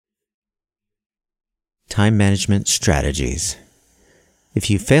Time management strategies. If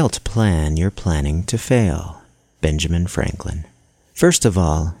you fail to plan, you're planning to fail. Benjamin Franklin. First of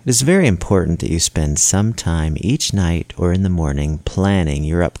all, it is very important that you spend some time each night or in the morning planning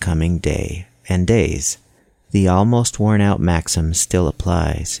your upcoming day and days. The almost worn-out maxim still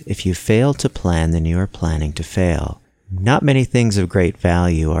applies. If you fail to plan, then you are planning to fail. Not many things of great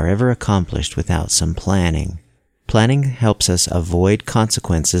value are ever accomplished without some planning. Planning helps us avoid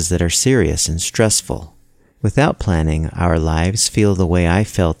consequences that are serious and stressful. Without planning, our lives feel the way I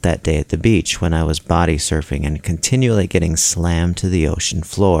felt that day at the beach when I was body surfing and continually getting slammed to the ocean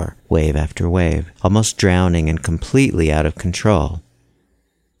floor, wave after wave, almost drowning and completely out of control.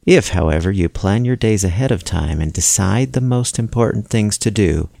 If, however, you plan your days ahead of time and decide the most important things to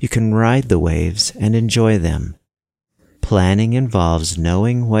do, you can ride the waves and enjoy them. Planning involves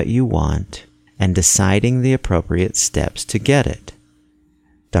knowing what you want and deciding the appropriate steps to get it.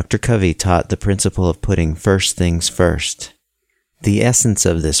 Dr. Covey taught the principle of putting first things first. The essence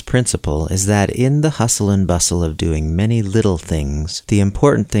of this principle is that in the hustle and bustle of doing many little things, the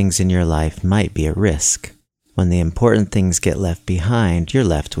important things in your life might be at risk. When the important things get left behind, you're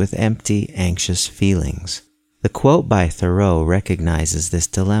left with empty, anxious feelings. The quote by Thoreau recognizes this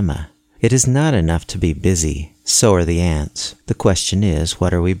dilemma. It is not enough to be busy, so are the ants. The question is,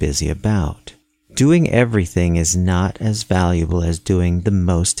 what are we busy about? Doing everything is not as valuable as doing the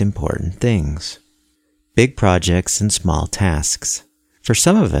most important things. Big projects and small tasks. For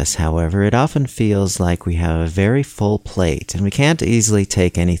some of us, however, it often feels like we have a very full plate and we can't easily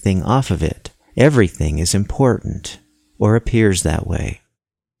take anything off of it. Everything is important, or appears that way.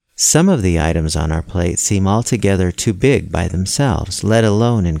 Some of the items on our plate seem altogether too big by themselves, let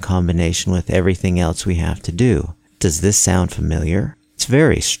alone in combination with everything else we have to do. Does this sound familiar? It's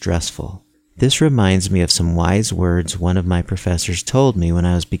very stressful. This reminds me of some wise words one of my professors told me when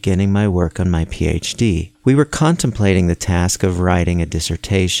I was beginning my work on my PhD. We were contemplating the task of writing a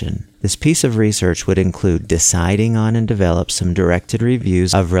dissertation. This piece of research would include deciding on and develop some directed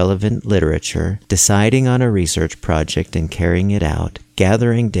reviews of relevant literature, deciding on a research project and carrying it out,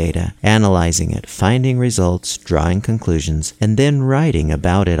 gathering data, analyzing it, finding results, drawing conclusions, and then writing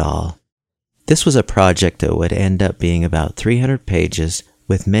about it all. This was a project that would end up being about 300 pages,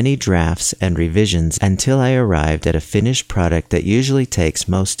 with many drafts and revisions until I arrived at a finished product that usually takes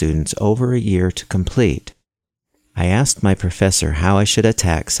most students over a year to complete. I asked my professor how I should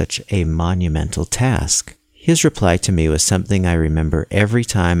attack such a monumental task. His reply to me was something I remember every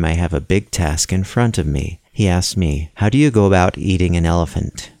time I have a big task in front of me. He asked me, "How do you go about eating an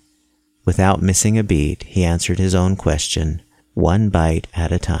elephant?" Without missing a beat, he answered his own question, one bite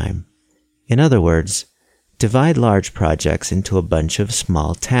at a time. In other words, divide large projects into a bunch of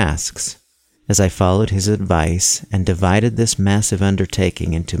small tasks. As I followed his advice and divided this massive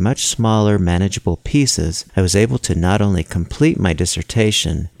undertaking into much smaller, manageable pieces, I was able to not only complete my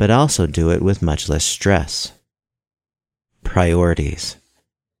dissertation, but also do it with much less stress. Priorities.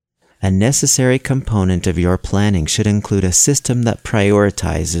 A necessary component of your planning should include a system that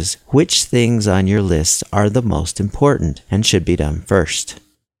prioritizes which things on your list are the most important and should be done first.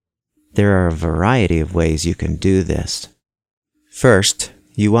 There are a variety of ways you can do this. First,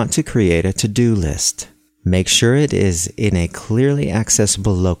 you want to create a to-do list. Make sure it is in a clearly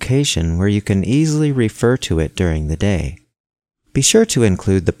accessible location where you can easily refer to it during the day. Be sure to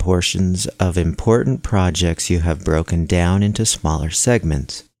include the portions of important projects you have broken down into smaller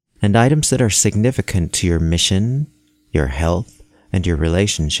segments, and items that are significant to your mission, your health, and your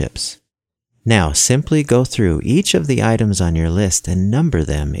relationships. Now, simply go through each of the items on your list and number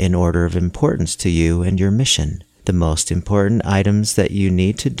them in order of importance to you and your mission. The most important items that you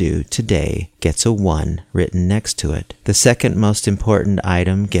need to do today gets a 1 written next to it. The second most important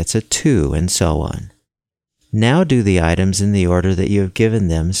item gets a 2, and so on. Now do the items in the order that you have given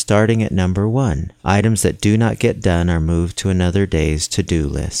them, starting at number 1. Items that do not get done are moved to another day's to-do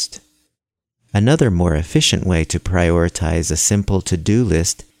list. Another more efficient way to prioritize a simple to-do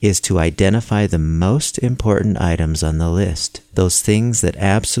list is to identify the most important items on the list, those things that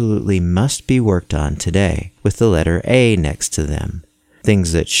absolutely must be worked on today, with the letter A next to them.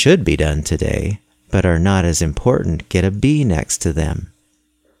 Things that should be done today, but are not as important, get a B next to them.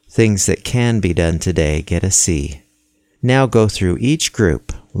 Things that can be done today get a C. Now go through each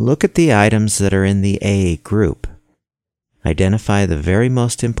group. Look at the items that are in the A group. Identify the very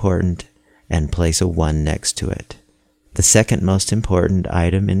most important and place a 1 next to it. The second most important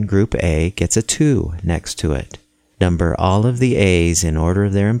item in Group A gets a 2 next to it. Number all of the A's in order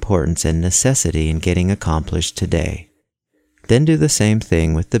of their importance and necessity in getting accomplished today. Then do the same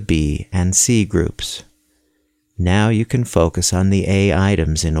thing with the B and C groups. Now you can focus on the A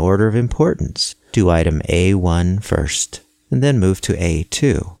items in order of importance. Do item A1 first, and then move to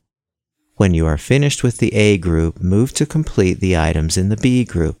A2. When you are finished with the A group, move to complete the items in the B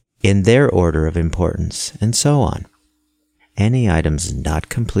group, in their order of importance, and so on. Any items not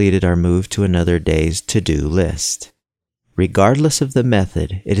completed are moved to another day's to-do list. Regardless of the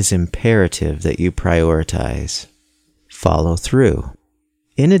method, it is imperative that you prioritize. Follow through.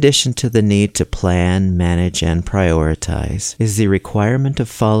 In addition to the need to plan, manage, and prioritize, is the requirement of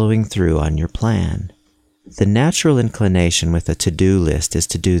following through on your plan. The natural inclination with a to-do list is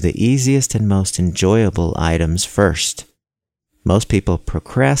to do the easiest and most enjoyable items first. Most people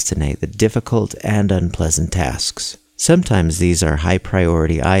procrastinate the difficult and unpleasant tasks. Sometimes these are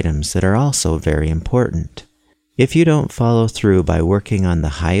high-priority items that are also very important. If you don't follow through by working on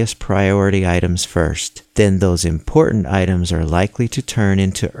the highest priority items first, then those important items are likely to turn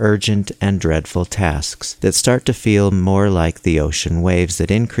into urgent and dreadful tasks that start to feel more like the ocean waves that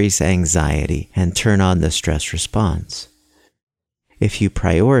increase anxiety and turn on the stress response. If you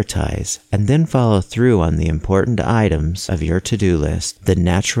prioritize and then follow through on the important items of your to-do list, the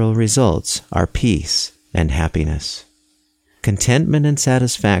natural results are peace and happiness. Contentment and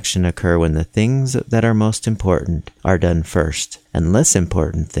satisfaction occur when the things that are most important are done first, and less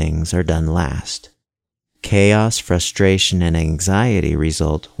important things are done last. Chaos, frustration, and anxiety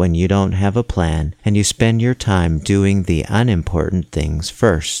result when you don't have a plan and you spend your time doing the unimportant things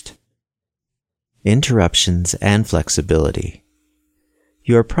first. Interruptions and flexibility.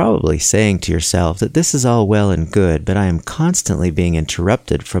 You are probably saying to yourself that this is all well and good, but I am constantly being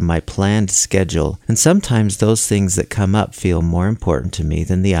interrupted from my planned schedule, and sometimes those things that come up feel more important to me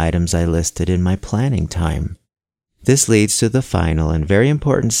than the items I listed in my planning time. This leads to the final and very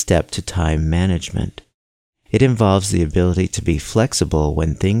important step to time management. It involves the ability to be flexible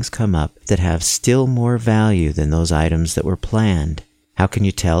when things come up that have still more value than those items that were planned. How can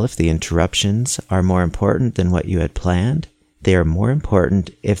you tell if the interruptions are more important than what you had planned? They are more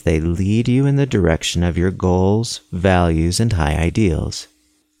important if they lead you in the direction of your goals, values, and high ideals.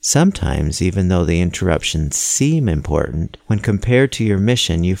 Sometimes, even though the interruptions seem important, when compared to your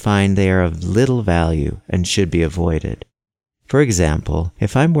mission, you find they are of little value and should be avoided. For example,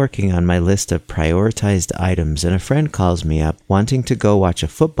 if I'm working on my list of prioritized items and a friend calls me up wanting to go watch a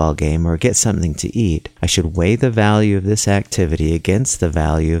football game or get something to eat, I should weigh the value of this activity against the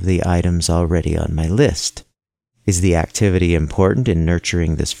value of the items already on my list. Is the activity important in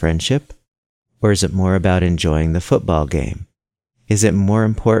nurturing this friendship? Or is it more about enjoying the football game? Is it more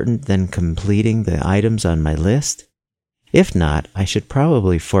important than completing the items on my list? If not, I should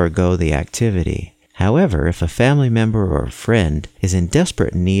probably forego the activity. However, if a family member or a friend is in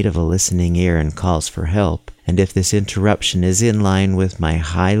desperate need of a listening ear and calls for help, and if this interruption is in line with my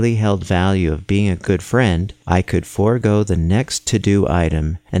highly held value of being a good friend, I could forego the next to-do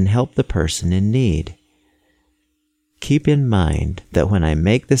item and help the person in need. Keep in mind that when I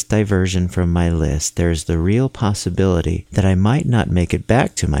make this diversion from my list, there is the real possibility that I might not make it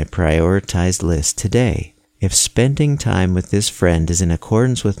back to my prioritized list today. If spending time with this friend is in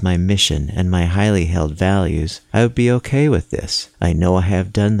accordance with my mission and my highly held values, I would be okay with this. I know I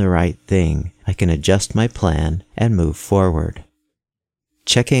have done the right thing. I can adjust my plan and move forward.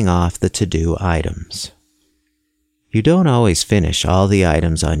 Checking off the to-do items. You don't always finish all the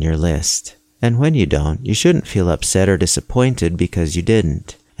items on your list. And when you don't, you shouldn't feel upset or disappointed because you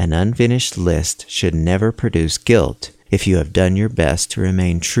didn't. An unfinished list should never produce guilt if you have done your best to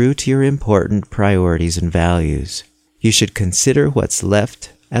remain true to your important priorities and values. You should consider what's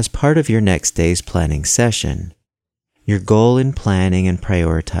left as part of your next day's planning session. Your goal in planning and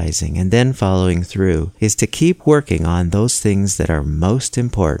prioritizing and then following through is to keep working on those things that are most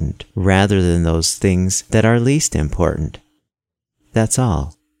important rather than those things that are least important. That's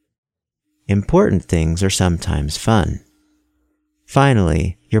all. Important things are sometimes fun.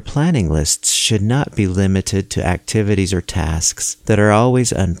 Finally, your planning lists should not be limited to activities or tasks that are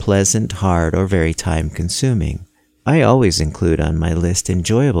always unpleasant, hard, or very time-consuming. I always include on my list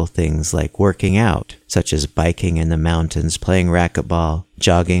enjoyable things like working out, such as biking in the mountains, playing racquetball,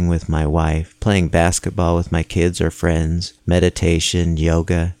 jogging with my wife, playing basketball with my kids or friends, meditation,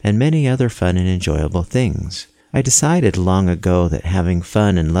 yoga, and many other fun and enjoyable things. I decided long ago that having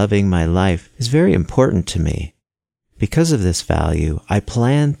fun and loving my life is very important to me. Because of this value, I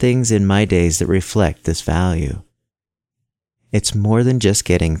plan things in my days that reflect this value. It's more than just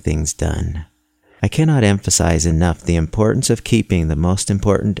getting things done. I cannot emphasize enough the importance of keeping the most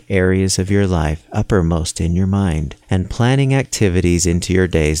important areas of your life uppermost in your mind and planning activities into your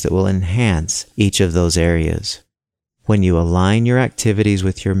days that will enhance each of those areas. When you align your activities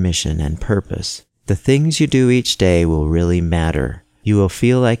with your mission and purpose, the things you do each day will really matter, You will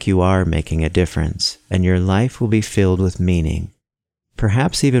feel like you are making a difference, and your life will be filled with meaning.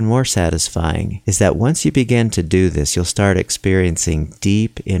 Perhaps even more satisfying is that once you begin to do this, you'll start experiencing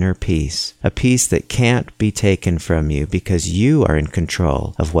deep inner peace, a peace that can't be taken from you because you are in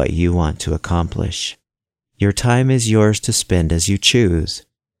control of what you want to accomplish. Your time is yours to spend as you choose.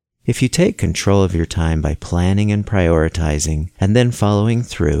 If you take control of your time by planning and prioritizing, and then following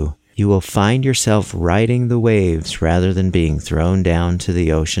through, you will find yourself riding the waves rather than being thrown down to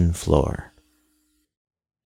the ocean floor.